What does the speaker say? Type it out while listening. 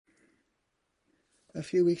A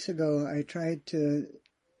few weeks ago, I tried to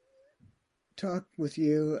talk with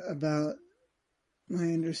you about my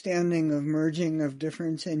understanding of merging of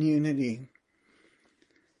difference and unity.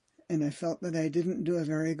 And I felt that I didn't do a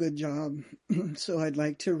very good job. So I'd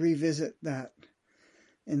like to revisit that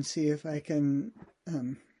and see if I can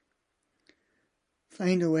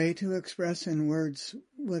find a way to express in words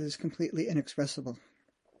what is completely inexpressible.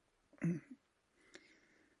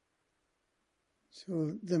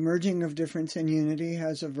 So the merging of difference and unity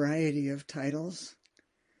has a variety of titles.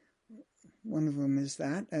 One of them is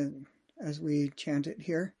that, as we chant it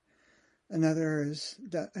here. Another is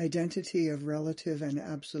the identity of relative and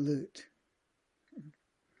absolute.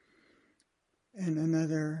 And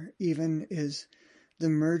another even is the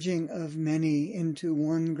merging of many into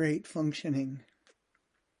one great functioning.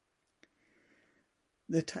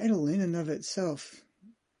 The title in and of itself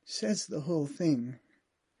says the whole thing.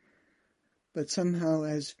 But somehow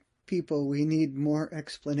as people we need more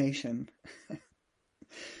explanation.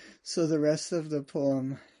 So the rest of the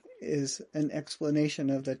poem is an explanation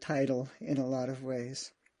of the title in a lot of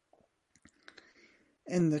ways.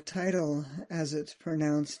 And the title, as it's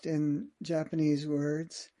pronounced in Japanese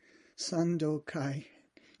words, Sandokai.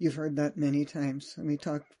 You've heard that many times. Let me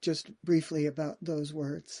talk just briefly about those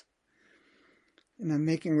words. And I'm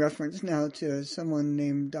making reference now to someone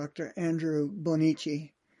named Dr. Andrew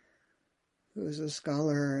Bonichi, who is a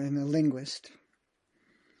scholar and a linguist.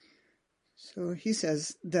 So he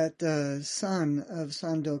says that the san of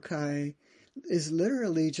Sandokai is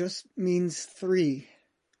literally just means three,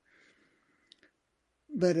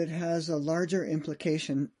 but it has a larger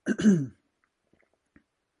implication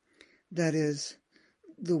that is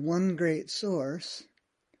the one great source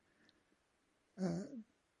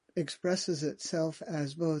expresses itself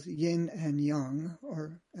as both yin and yang,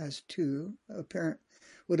 or as two,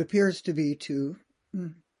 what appears to be two,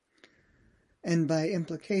 and by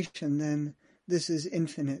implication then this is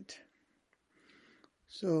infinite.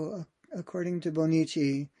 So according to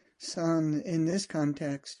Bonichi, san in this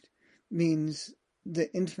context means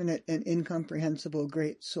the infinite and incomprehensible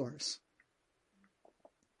great source.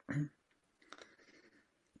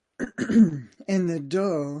 And the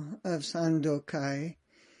do of Sandokai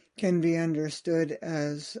can be understood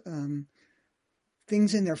as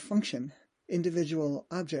things in their function, individual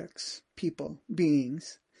objects, people,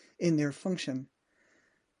 beings, in their function.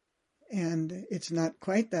 And it's not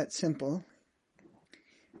quite that simple.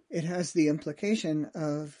 It has the implication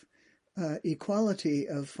of equality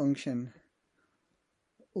of function,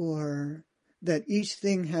 or that each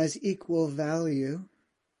thing has equal value.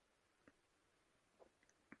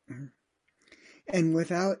 And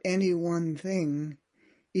without any one thing,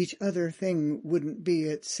 each other thing wouldn't be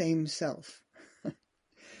its same self.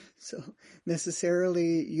 So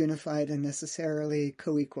necessarily unified and necessarily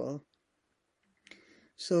co-equal.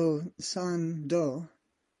 So san-do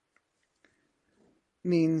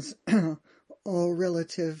means all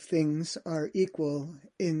relative things are equal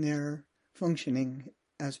in their functioning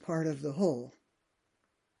as part of the whole.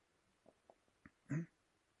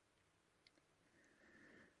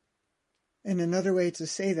 And another way to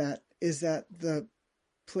say that is that the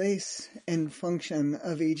place and function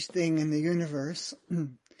of each thing in the universe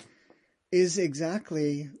is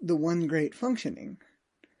exactly the one great functioning.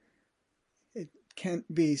 It can't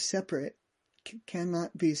be separate,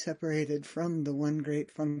 cannot be separated from the one great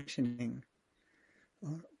functioning,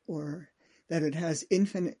 or that it has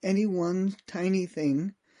infinite, any one tiny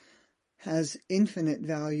thing has infinite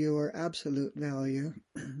value or absolute value,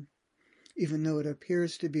 even though it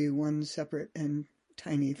appears to be one separate and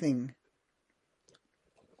tiny thing.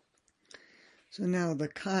 So now the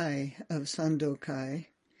kai of Sandokai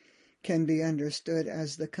can be understood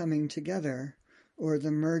as the coming together, or the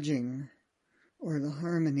merging, or the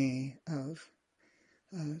harmony of.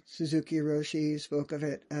 Suzuki Roshi spoke of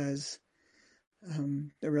it as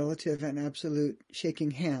the relative and absolute shaking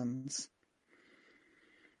hands.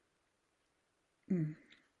 And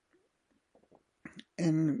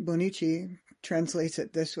Bonichi translates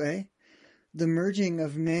it this way: the merging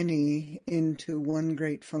of many into one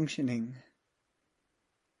great functioning.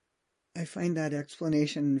 I find that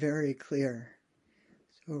explanation very clear.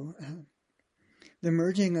 So the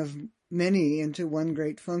merging of many into one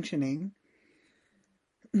great functioning,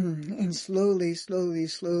 and slowly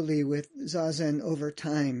with Zazen over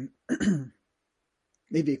time,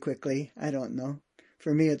 maybe quickly, I don't know.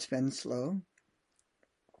 For me it's been slow.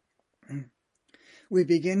 We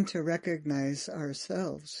begin to recognize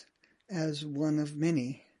ourselves as one of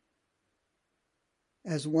many,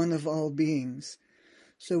 as one of all beings.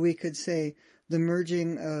 So we could say the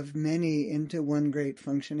merging of many into one great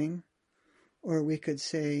functioning, or we could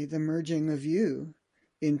say the merging of you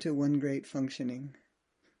into one great functioning.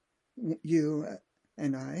 You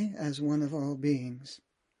and I as one of all beings.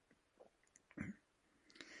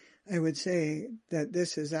 I would say that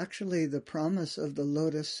this is actually the promise of the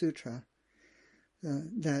Lotus Sutra,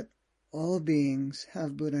 that all beings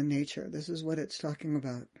have Buddha nature. This is what it's talking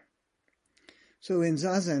about. So in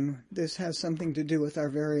Zazen, this has something to do with our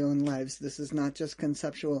very own lives. This is not just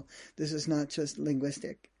conceptual. This is not just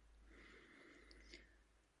linguistic.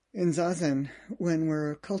 In Zazen, when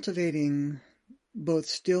we're cultivating both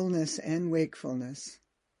stillness and wakefulness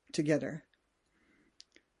together,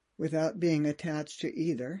 without being attached to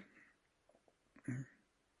either,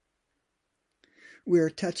 we're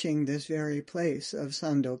touching this very place of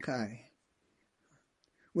Sandokai.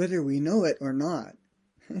 Whether we know it or not,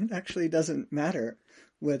 it actually doesn't matter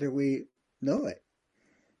whether we know it.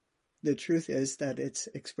 The truth is that it's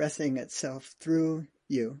expressing itself through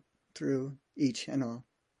you, through each and all.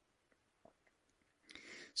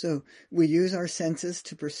 So we use our senses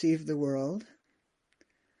to perceive the world,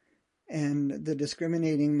 and the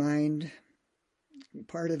discriminating mind,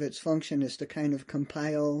 part of its function is to kind of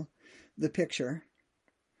compile the picture.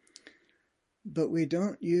 But we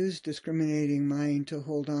don't use discriminating mind to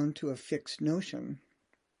hold on to a fixed notion.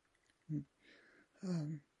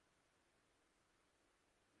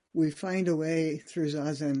 We find a way through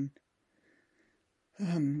Zazen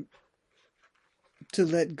to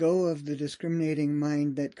let go of the discriminating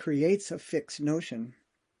mind that creates a fixed notion.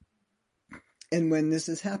 And when this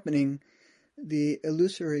is happening, the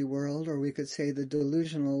illusory world, or we could say the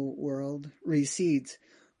delusional world, recedes.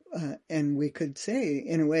 And we could say,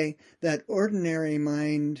 in a way, that ordinary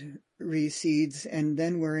mind recedes, and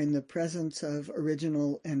then we're in the presence of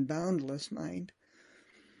original and boundless mind.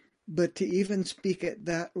 But to even speak it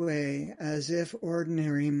that way, as if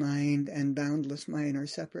ordinary mind and boundless mind are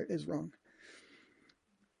separate, is wrong.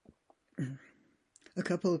 A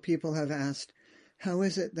couple of people have asked, how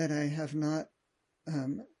is it that I have not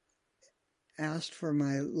asked for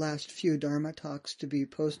my last few Dharma talks to be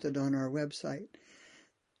posted on our website?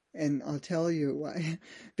 And I'll tell you why.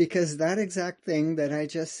 Because that exact thing that I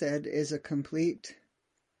just said is a complete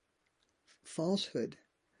falsehood.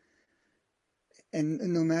 And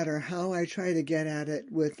no matter how I try to get at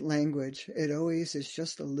it with language, it always is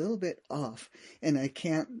just a little bit off. And I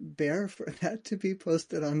can't bear for that to be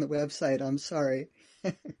posted on the website. I'm sorry.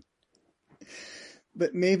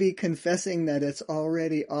 But maybe confessing that it's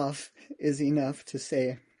already off is enough to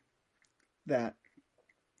say that.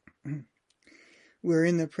 We're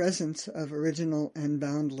in the presence of original and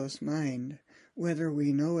boundless mind, whether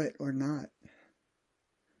we know it or not.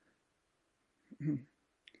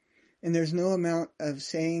 And there's no amount of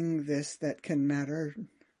saying this that can matter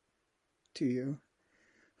to you,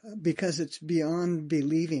 because it's beyond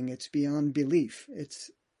believing, it's beyond belief. It's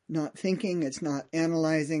not thinking, it's not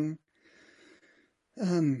analyzing.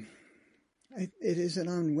 It isn't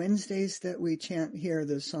on Wednesdays that we chant here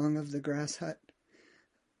the Song of the Grass Hut.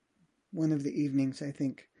 One of the evenings, I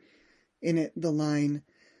think. In it, the line,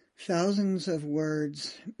 thousands of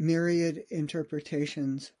words, myriad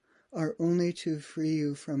interpretations, are only to free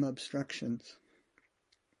you from obstructions.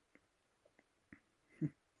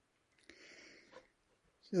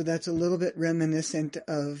 So that's a little bit reminiscent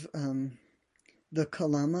of the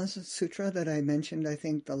Kalama Sutra that I mentioned, I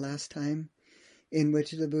think, the last time, in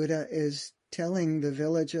which the Buddha is telling the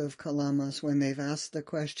village of Kalamas when they've asked the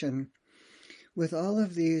question, with all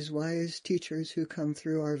of these wise teachers who come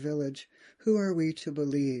through our village, who are we to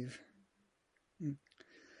believe?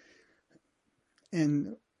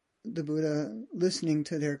 And the Buddha, listening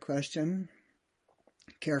to their question,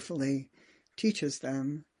 carefully teaches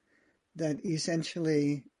them that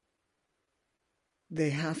essentially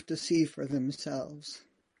they have to see for themselves.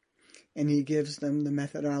 And he gives them the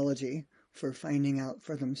methodology for finding out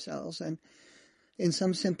for themselves. And in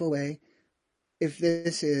some simple way, if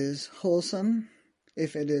this is wholesome,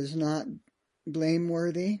 if it is not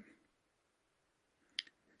blameworthy,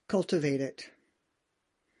 cultivate it.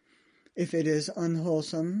 If it is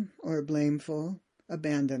unwholesome or blameful,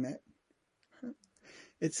 abandon it.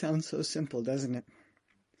 It sounds so simple, doesn't it?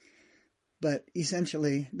 But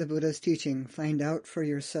essentially, the Buddha's teaching, find out for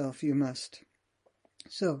yourself, you must.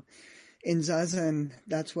 So, in Zazen,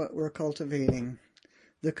 that's what we're cultivating,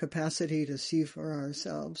 the capacity to see for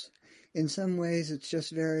ourselves. In some ways, it's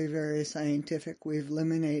just very, very scientific. We've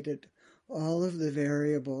eliminated all of the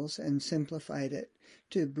variables and simplified it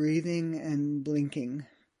to breathing and blinking.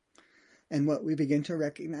 And what we begin to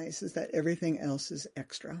recognize is that everything else is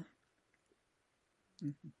extra.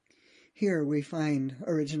 Here we find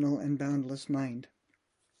original and boundless mind.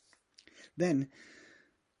 Then,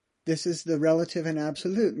 This is the relative and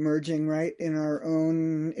absolute merging right in our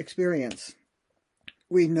own experience.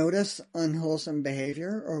 We notice unwholesome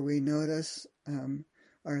behavior, or we notice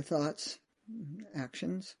our thoughts,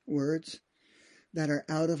 actions, words that are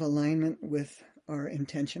out of alignment with our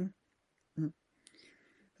intention.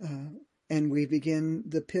 And we begin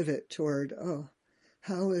the pivot toward,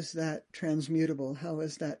 how is that transmutable? How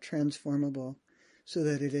is that transformable so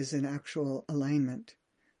that it is in actual alignment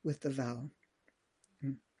with the vow?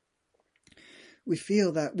 We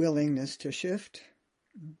feel that willingness to shift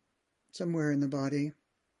somewhere in the body.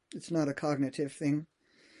 It's not a cognitive thing.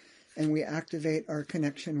 And we activate our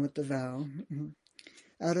connection with the vow.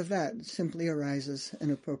 Out of that simply arises an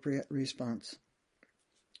appropriate response.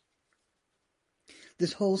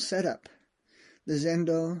 This whole setup, the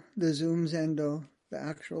Zendo, the Zoom Zendo, the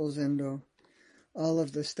actual Zendo, all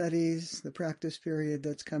of the studies, the practice period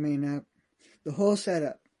that's coming up, the whole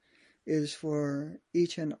setup is for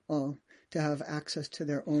each and all to have access to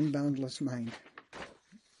their own boundless mind.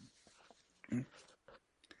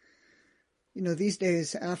 These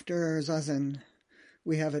days after Zazen,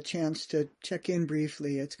 we have a chance to check in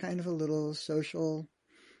briefly. It's kind of a little social,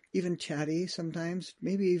 even chatty sometimes,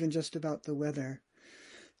 maybe even just about the weather.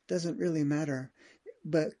 Doesn't really matter.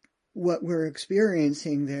 But what we're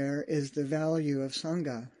experiencing there is the value of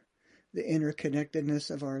Sangha, the interconnectedness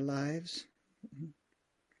of our lives,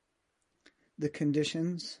 the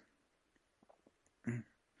conditions.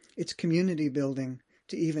 It's community building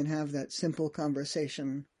to even have that simple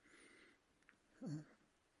conversation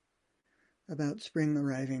about spring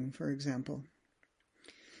arriving, for example.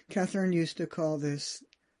 Catherine used to call this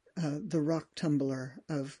the rock tumbler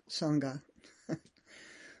of Sangha.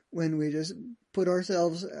 When we just put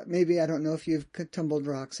ourselves, maybe I don't know if you've tumbled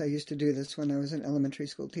rocks. I used to do this when I was an elementary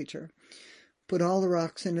school teacher. Put all the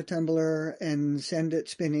rocks in a tumbler and send it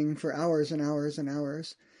spinning for hours and hours and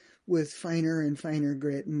hours with finer and finer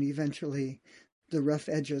grit, and eventually the rough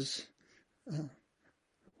edges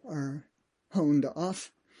are honed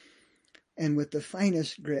off. And with the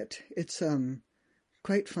finest grit, it's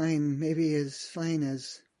quite fine, maybe as fine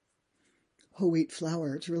as whole wheat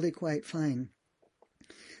flour. It's really quite fine.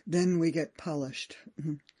 Then we get polished.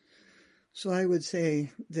 So I would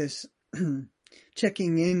say this,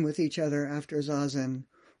 checking in with each other after Zazen,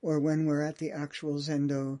 or when we're at the actual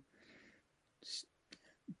Zendo,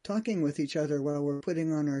 talking with each other while we're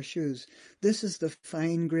putting on our shoes. This is the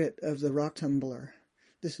fine grit of the rock tumbler.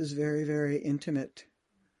 This is very, very intimate.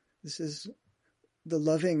 This is the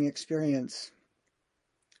loving experience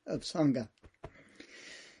of Sangha.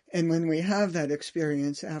 And when we have that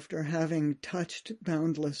experience after having touched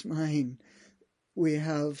boundless mind, we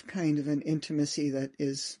have kind of an intimacy that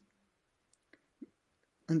is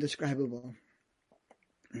undescribable.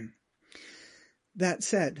 That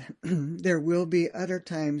said, there will be other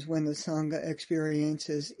times when the Sangha experience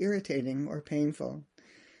is irritating or painful.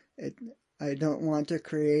 I don't want to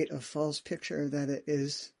create a false picture that it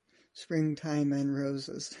is springtime and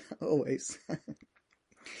roses, always.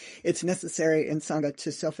 It's necessary in Sangha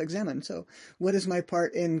to self-examine. So what is my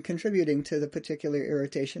part in contributing to the particular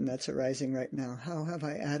irritation that's arising right now? How have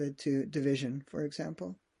I added to division, for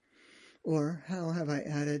example? Or how have I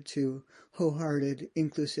added to wholehearted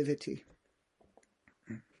inclusivity?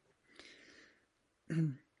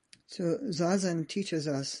 So Zazen teaches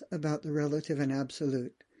us about the relative and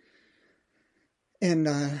absolute. And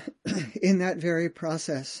in that very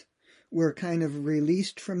process, we're kind of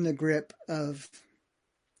released from the grip of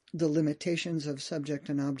the limitations of subject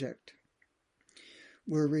and object.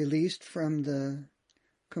 We're released from the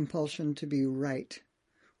compulsion to be right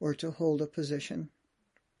or to hold a position.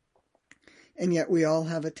 And yet we all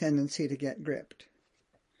have a tendency to get gripped.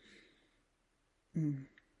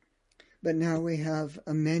 But now we have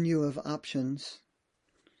a menu of options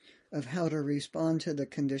of how to respond to the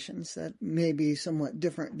conditions that may be somewhat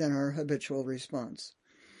different than our habitual response.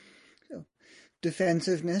 So,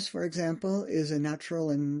 defensiveness, for example, is a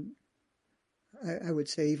natural and I would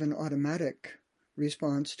say even automatic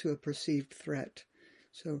response to a perceived threat.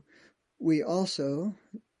 So we also,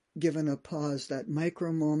 given a pause, that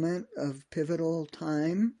micro moment of pivotal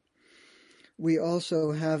time, we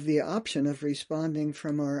also have the option of responding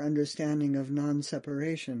from our understanding of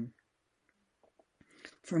non-separation,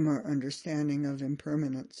 from our understanding of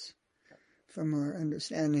impermanence, from our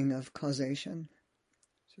understanding of causation.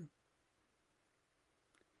 So,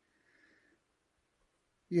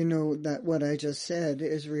 you know that what I just said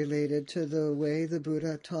is related to the way the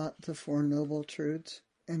Buddha taught the Four Noble Truths.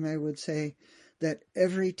 And I would say that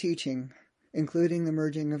every teaching, including the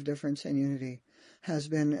merging of difference and unity, has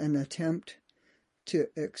been an attempt to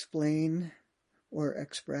explain or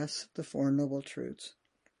express the Four Noble Truths.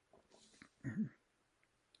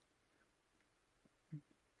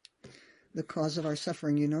 The cause of our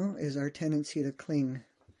suffering, is our tendency to cling.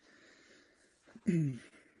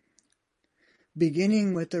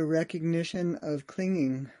 Beginning with the recognition of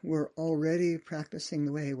clinging, we're already practicing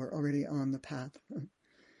the way, we're already on the path.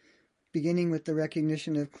 Beginning with the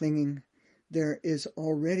recognition of clinging, there is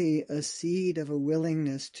already a seed of a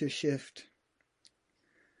willingness to shift,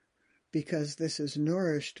 because this is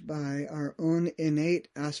nourished by our own innate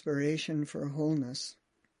aspiration for wholeness.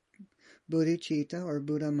 Bodhicitta, or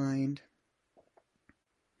Buddha mind,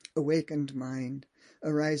 awakened mind,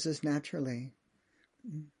 arises naturally.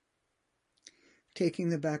 Taking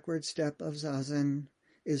the backward step of Zazen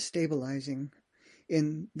is stabilizing.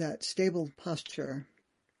 In that stable posture,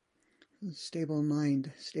 stable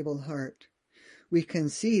mind, stable heart, we can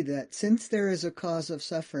see that since there is a cause of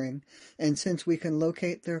suffering, and since we can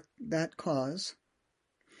locate that cause,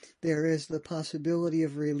 there is the possibility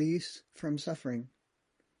of release from suffering.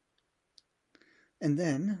 And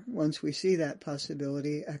then, once we see that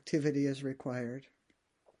possibility, activity is required.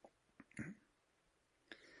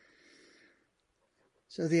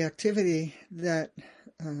 So the activity that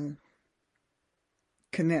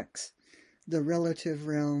connects the relative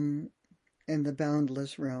realm and the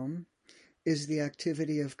boundless realm is the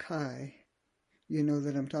activity of Kai. You know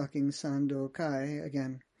that I'm talking Sando Kai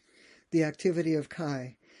again. The activity of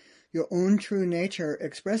Kai, your own true nature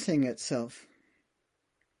expressing itself.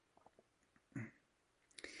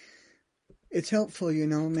 It's helpful,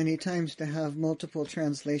 many times to have multiple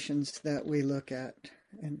translations that we look at.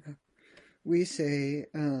 And we say,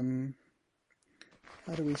 how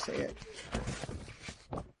do we say it?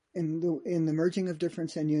 In the merging of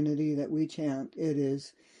difference and unity that we chant, it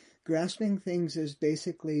is, grasping things is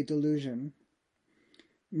basically delusion.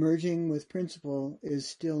 Merging with principle is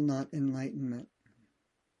still not enlightenment.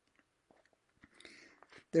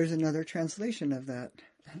 There's another translation of that.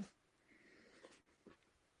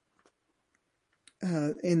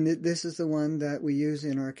 This is the one that we use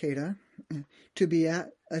in Arcata. To be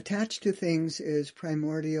attached to things is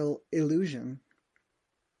primordial illusion.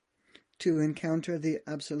 To encounter the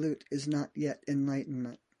absolute is not yet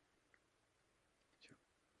enlightenment.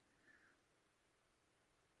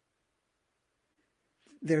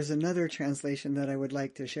 There's another translation that I would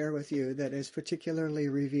like to share with you that is particularly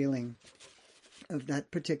revealing of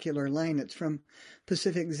that particular line. It's from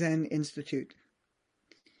Pacific Zen Institute.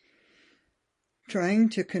 Trying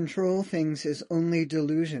to control things is only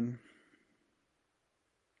delusion.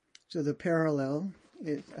 So the parallel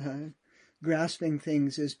is grasping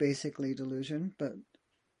things is basically delusion, but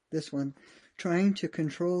this one, trying to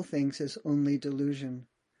control things is only delusion.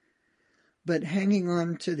 But hanging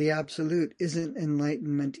on to the absolute isn't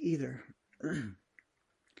enlightenment either.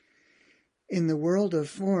 In the world of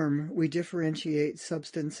form, we differentiate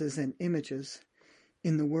substances and images.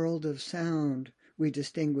 In the world of sound, we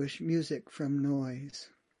distinguish music from noise.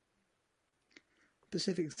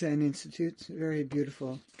 Pacific Zen Institute's very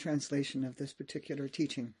beautiful translation of this particular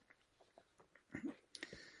teaching.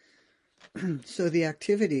 So the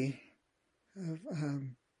activity of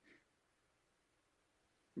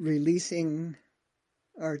releasing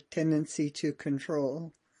our tendency to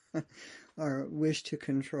control, our wish to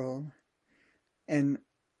control, and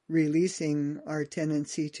releasing our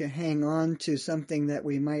tendency to hang on to something that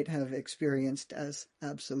we might have experienced as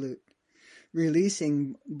absolute.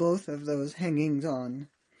 Releasing both of those hangings on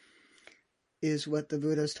is what the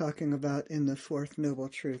Buddha is talking about in the Fourth Noble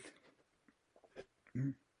Truth.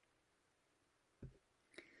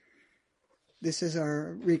 This is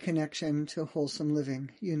our reconnection to wholesome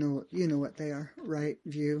living. You know what they are: right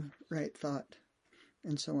view, right thought,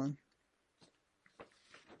 and so on.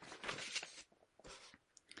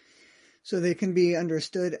 So they can be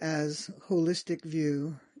understood as holistic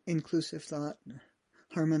view, inclusive thought,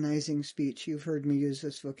 harmonizing speech. You've heard me use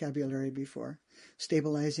this vocabulary before.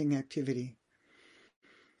 Stabilizing activity.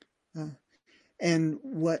 And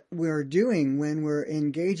what we're doing when we're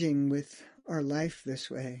engaging with our life this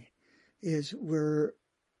way is we're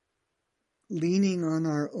leaning on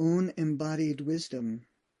our own embodied wisdom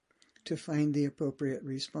to find the appropriate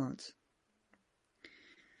response.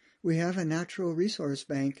 We have a natural resource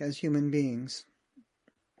bank as human beings.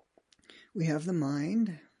 We have the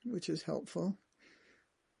mind, which is helpful.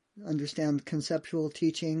 Understand conceptual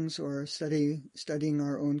teachings or studying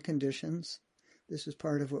our own conditions. This is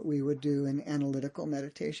part of what we would do in analytical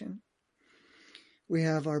meditation. We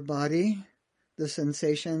have our body, the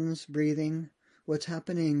sensations, breathing, what's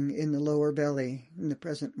happening in the lower belly in the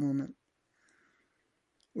present moment.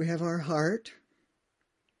 We have our heart,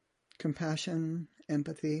 compassion,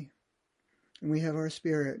 empathy, and we have our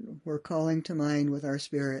spirit. We're calling to mind with our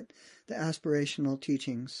spirit the aspirational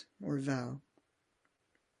teachings, or vow.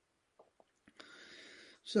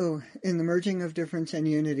 So, in the merging of difference and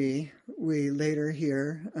unity, we later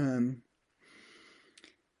hear,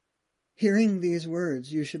 hearing these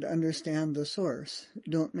words, you should understand the source.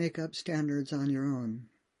 Don't make up standards on your own.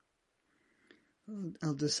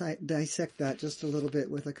 I'll dissect that just a little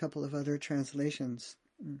bit with a couple of other translations.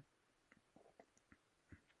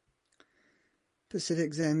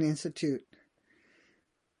 Pacific Zen Institute,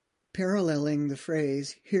 paralleling the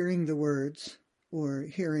phrase, hearing the words, or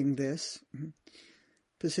hearing this,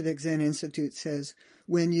 Pacific Zen Institute says,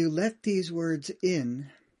 when you let these words in,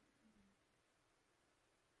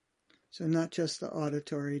 so not just the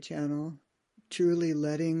auditory channel, truly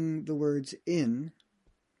letting the words in,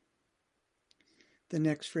 the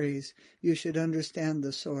next phrase, you should understand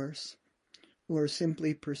the source, or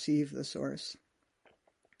simply perceive the source.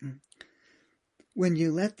 When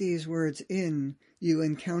you let these words in, you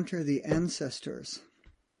encounter the ancestors.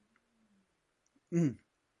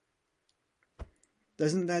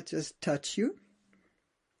 Doesn't that just touch you?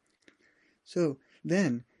 So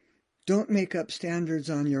then, don't make up standards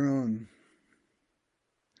on your own.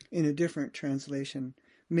 In a different translation,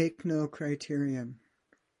 make no criterion.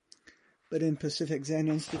 But in Pacific Zen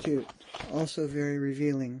Institute, also very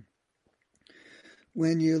revealing.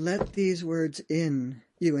 When you let these words in,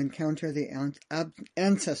 you encounter the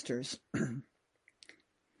ancestors.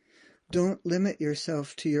 Don't limit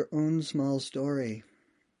yourself to your own small story.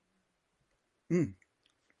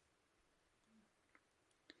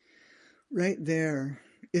 Right there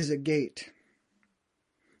is a gate.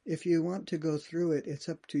 If you want to go through it, it's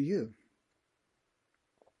up to you.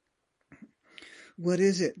 What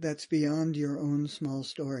is it that's beyond your own small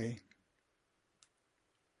story?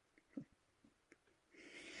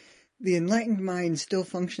 The enlightened mind still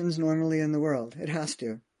functions normally in the world. It has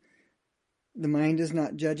to. The mind is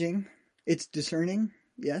not judging. It's discerning,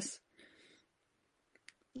 yes.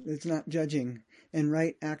 It's not judging. And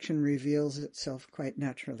right action reveals itself quite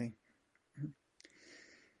naturally.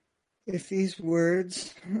 If these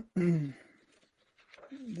words,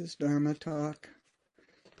 this Dharma talk,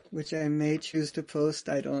 which I may choose to post,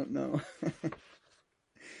 I don't know,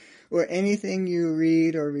 or anything you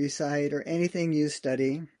read or recite or anything you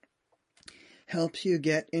study, helps you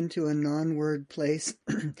get into a non-word place,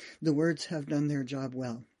 the words have done their job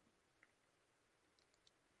well.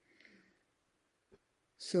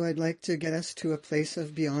 So I'd like to get us to a place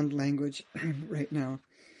of beyond language right now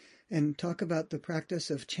and talk about the practice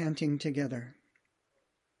of chanting together.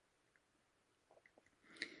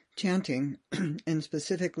 Chanting, and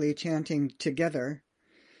specifically chanting together,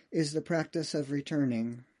 is the practice of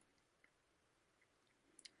returning.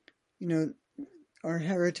 You know, our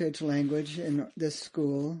heritage language in this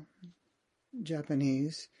school,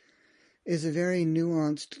 Japanese, is a very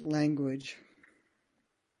nuanced language.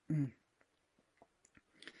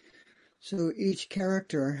 So each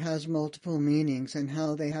character has multiple meanings, and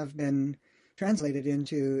how they have been translated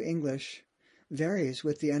into English varies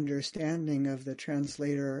with the understanding of the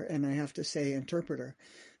translator, and I have to say interpreter,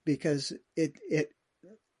 because it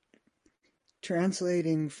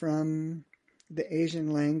translating from the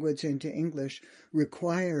Asian language into English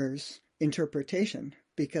requires interpretation,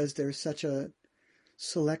 because there's such a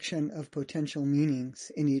selection of potential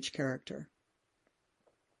meanings in each character.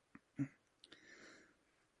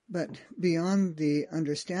 But beyond the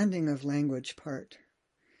understanding of language part,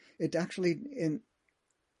 it actually,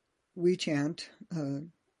 we chant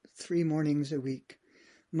 3 mornings a week,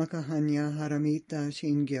 Makahanya Haramita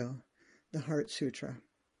Shingyo, the Heart Sutra.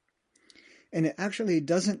 And it actually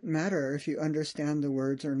doesn't matter if you understand the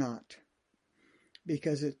words or not,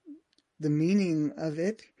 because the meaning of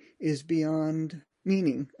it is beyond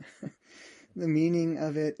meaning. The meaning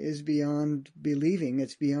of it is beyond believing.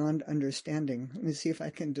 It's beyond understanding. Let me see if I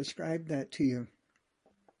can describe that to you.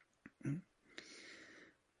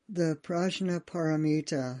 The Prajna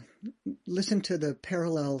Paramita, listen to the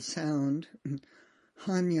parallel sound.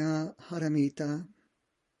 Hanya Haramita,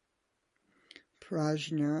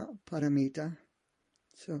 Prajna Paramita.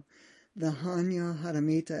 So the Hanya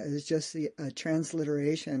Haramita is just a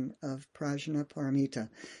transliteration of Prajna Paramita.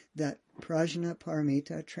 That Prajna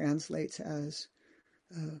Paramita translates as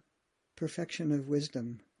perfection of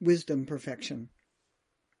wisdom, wisdom perfection.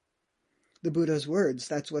 The Buddha's words,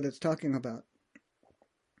 that's what it's talking about.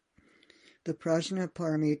 The Prajna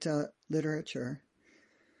Paramita literature,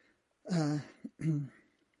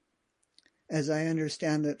 as I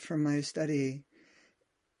understand it from my study,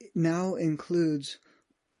 now includes,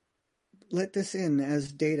 let this in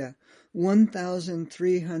as data,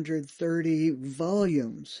 1,330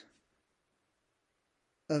 volumes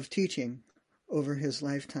of teaching over his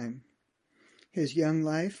lifetime. his young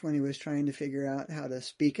life when he was trying to figure out how to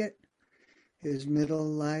speak it. His middle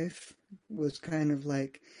life was kind of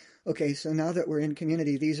like, okay, so now that we're in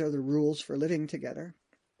community, these are the rules for living together.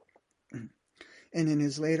 And in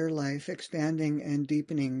his later life, expanding and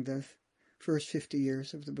deepening the first 50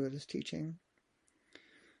 years of the Buddha's teaching.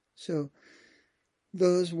 So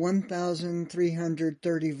those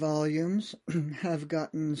 1,330 volumes have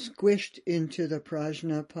gotten squished into the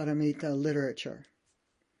Prajnaparamita literature.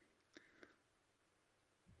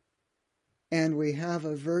 And we have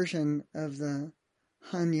a version of the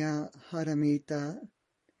Hanya Haramita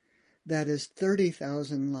that is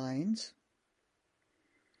 30,000 lines.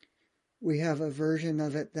 We have a version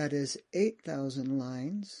of it that is 8,000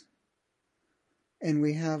 lines. And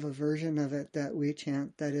we have a version of it that we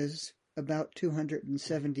chant that is about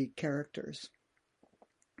 270 characters.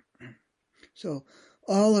 So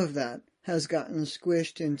all of that has gotten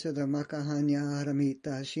squished into the Makahanya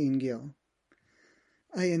Haramita Shingyo.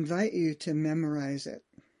 I invite you to memorize it.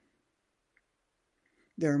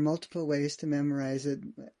 There are multiple ways to memorize it.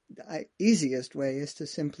 The easiest way is to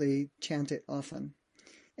simply chant it often,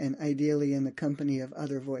 and ideally in the company of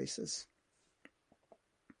other voices.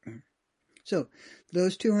 So,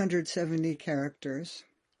 those 270 characters,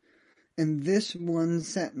 and this one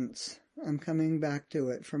sentence, I'm coming back to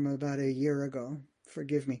it from about a year ago,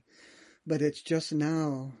 forgive me, but it's just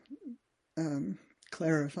now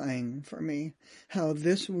clarifying for me how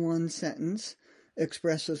this one sentence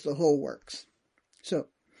expresses the whole works. So,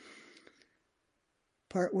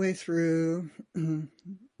 partway through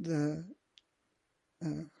the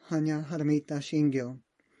Hanya Haramita Shingyo,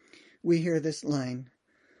 we hear this line,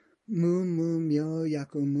 Mu mu myo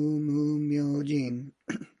yaku mu mu myo jin.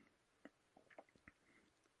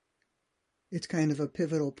 It's kind of a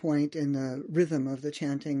pivotal point in the rhythm of the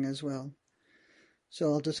chanting as well.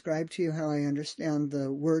 So I'll describe to you how I understand the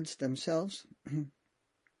words themselves.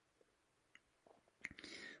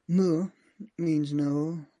 Mu means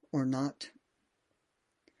no or not.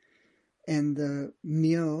 And the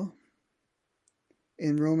myo,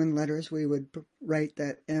 in Roman letters we would write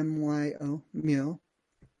that M-Y-O, myo,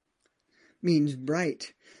 means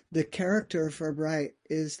bright. The character for bright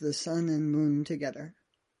is the sun and moon together.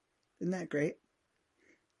 Isn't that great?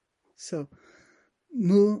 So,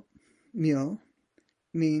 mu, myo,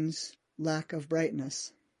 means lack of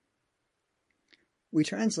brightness. We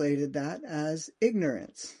translated that as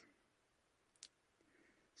ignorance.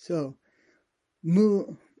 So,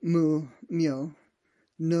 mu, myo,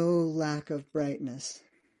 no lack of brightness,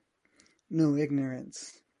 no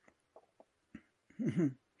ignorance.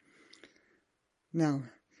 Now,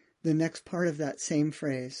 the next part of that same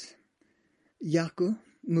phrase, yaku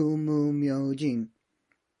mu mu myo jin.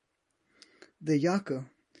 The yaku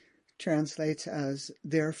translates as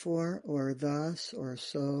therefore or thus or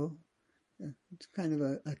so. It's kind of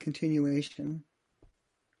a continuation,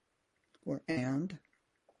 or and.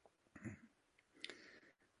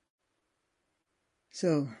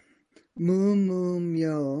 So, mu mu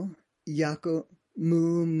myo yaku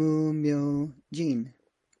mu mu myo jin.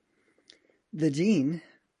 The jin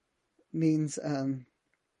means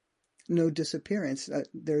no disappearance.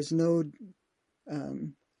 There's no,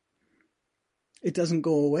 it doesn't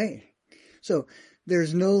go away. So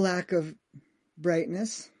there's no lack of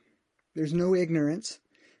brightness, there's no ignorance,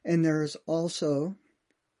 and there's also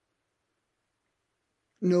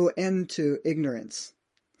no end to ignorance.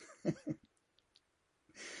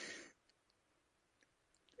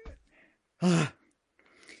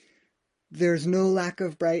 There's no lack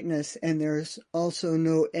of brightness, and there's also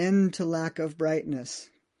no end to lack of brightness.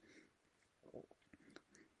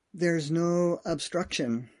 There's no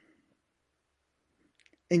obstruction,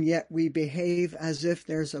 and yet we behave as if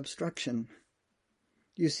there's obstruction.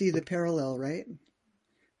 You see the parallel, right?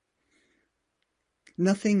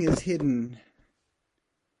 Nothing is hidden.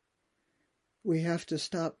 We have to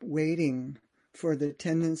stop waiting for the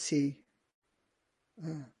tendency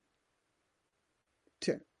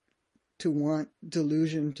to want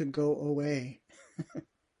delusion to go away.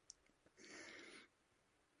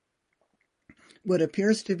 What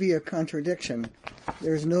appears to be a contradiction,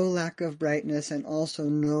 there's no lack of brightness and also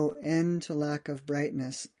no end to lack of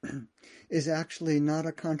brightness, is actually not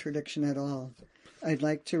a contradiction at all. I'd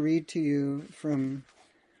like to read to you from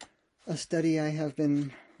a study I have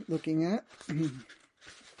been looking at.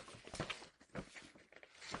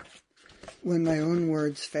 When my own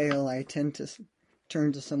words fail, I tend to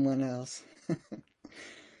turn to someone else.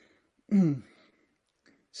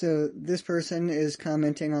 So this person is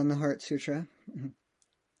commenting on the Heart Sutra.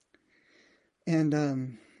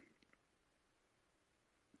 And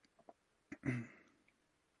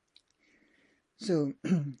so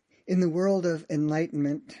In the world of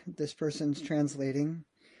enlightenment, this person's translating,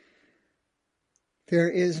 there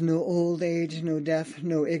is no old age, no death,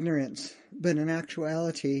 no ignorance. But in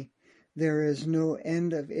actuality, there is no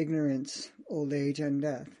end of ignorance, old age, and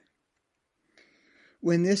death.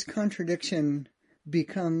 When this contradiction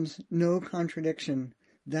becomes no contradiction,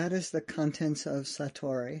 that is the contents of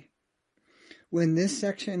Satori. When this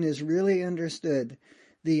section is really understood,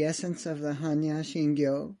 the essence of the Hanya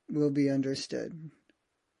Shingyo will be understood.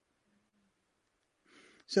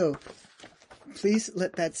 So, please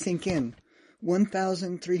let that sink in.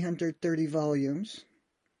 1,330 volumes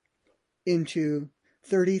into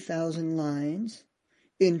 30,000 lines,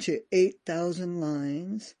 into 8,000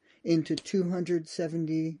 lines, into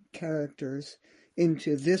 270 characters,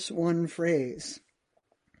 into this one phrase.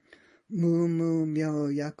 Mu mu myo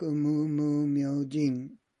yaku mu mu myo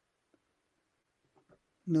jin.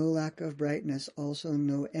 No lack of brightness, also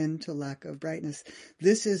no end to lack of brightness.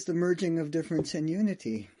 This is the merging of difference and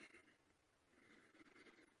unity.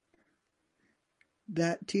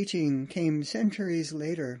 That teaching came centuries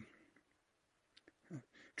later,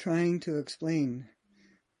 trying to explain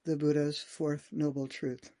the Buddha's fourth noble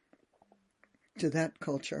truth to that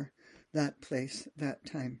culture, that place, that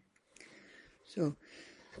time. So,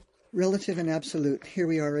 relative and absolute, here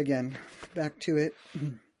we are again, back to it.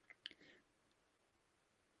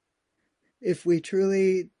 If we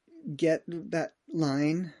truly get that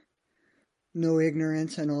line, no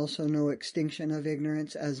ignorance and also no extinction of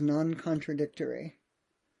ignorance as non-contradictory,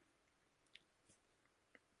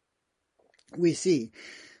 we see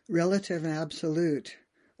relative and absolute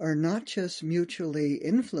are not just mutually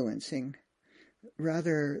influencing,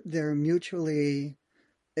 rather they're mutually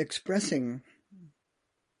expressing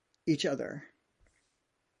each other.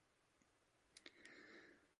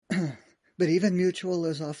 But even mutual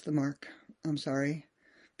is off the mark, I'm sorry,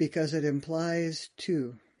 because it implies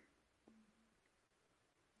two.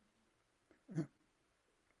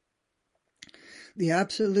 The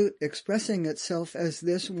absolute expressing itself as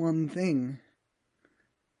this one thing,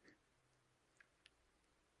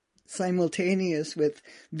 simultaneous with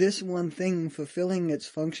this one thing fulfilling its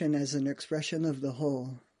function as an expression of the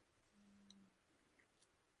whole.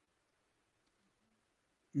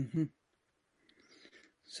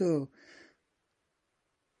 So,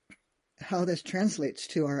 how this translates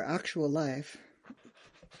to our actual life,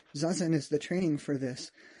 Zazen is the training for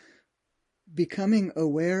this. Becoming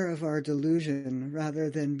aware of our delusion rather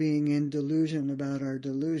than being in delusion about our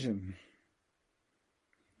delusion.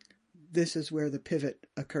 This is where the pivot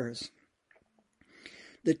occurs.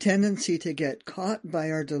 The tendency to get caught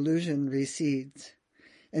by our delusion recedes,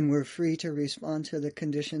 and we're free to respond to the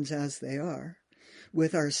conditions as they are,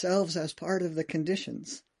 with ourselves as part of the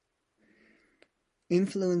conditions,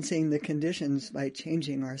 influencing the conditions by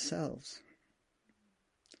changing ourselves.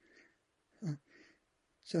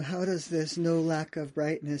 So how does this no lack of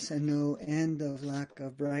brightness and no end of lack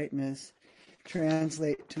of brightness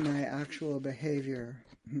translate to my actual behavior?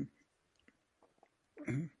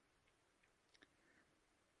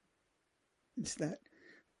 It's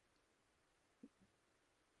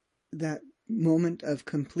that moment of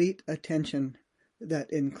complete attention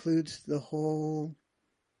that includes the whole,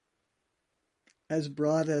 as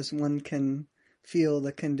broad as one can feel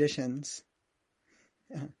the conditions,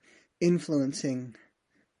 influencing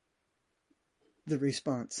the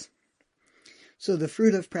response. So the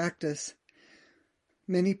fruit of practice,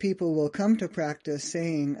 many people will come to practice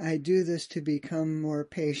saying, I do this to become more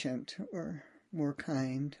patient or more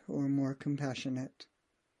kind or more compassionate.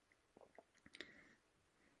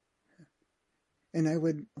 And I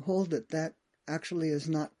would hold that actually is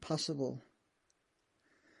not possible.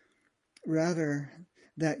 Rather,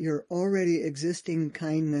 that your already existing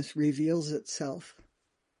kindness reveals itself.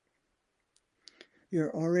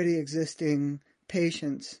 Your already existing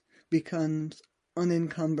patience becomes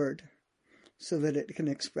unencumbered so that it can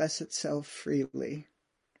express itself freely.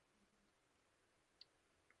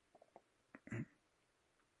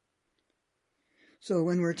 So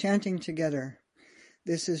when we're chanting together,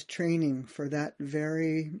 this is training for that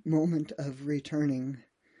very moment of returning.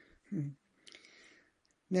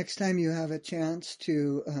 Next time you have a chance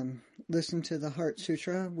to listen to the Heart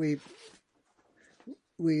Sutra, we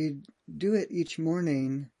do it each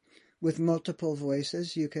morning with multiple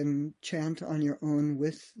voices. You can chant on your own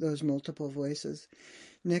with those multiple voices.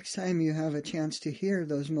 Next time you have a chance to hear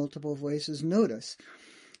those multiple voices, notice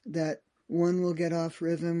that one will get off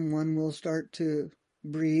rhythm, one will start to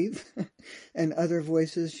breathe, and other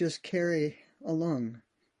voices just carry along.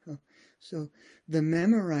 So the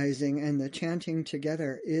memorizing and the chanting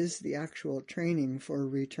together is the actual training for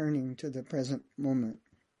returning to the present moment.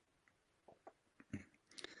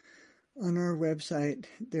 On our website,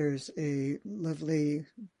 there's a lovely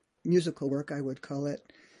musical work, I would call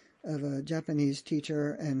it, of a Japanese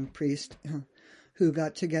teacher and priest who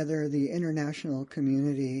got together the international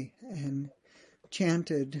community and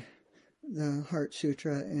chanted the Heart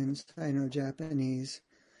Sutra in Sino-Japanese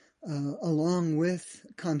along with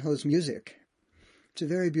Kanho's music. It's a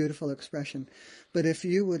very beautiful expression. But if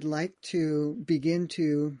you would like to begin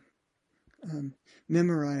to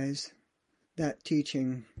memorize that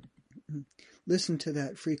teaching, listen to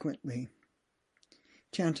that frequently.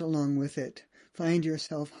 Chant along with it. Find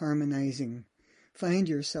yourself harmonizing. Find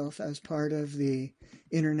yourself as part of the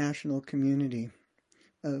international community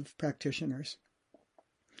of practitioners.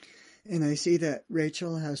 And I see that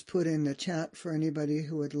Rachel has put in the chat for anybody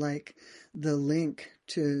who would like the link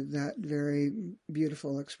to that very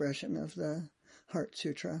beautiful expression of the Heart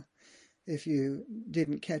Sutra. If you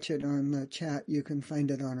didn't catch it on the chat, you can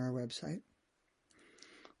find it on our website.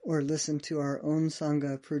 Or listen to our own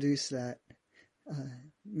Sangha produce that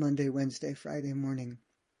Monday, Wednesday, Friday morning.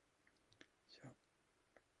 So.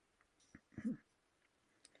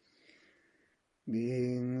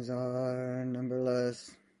 Beings are numberless.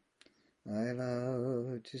 I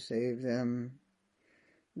vow to save them.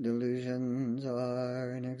 Delusions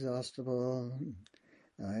are inexhaustible.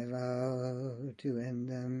 I vow to end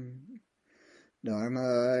them.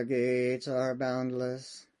 Dharma gates are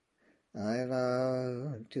boundless. I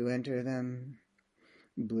vow to enter them.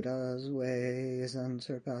 Buddha's way is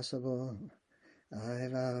unsurpassable. I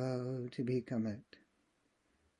vow to become it.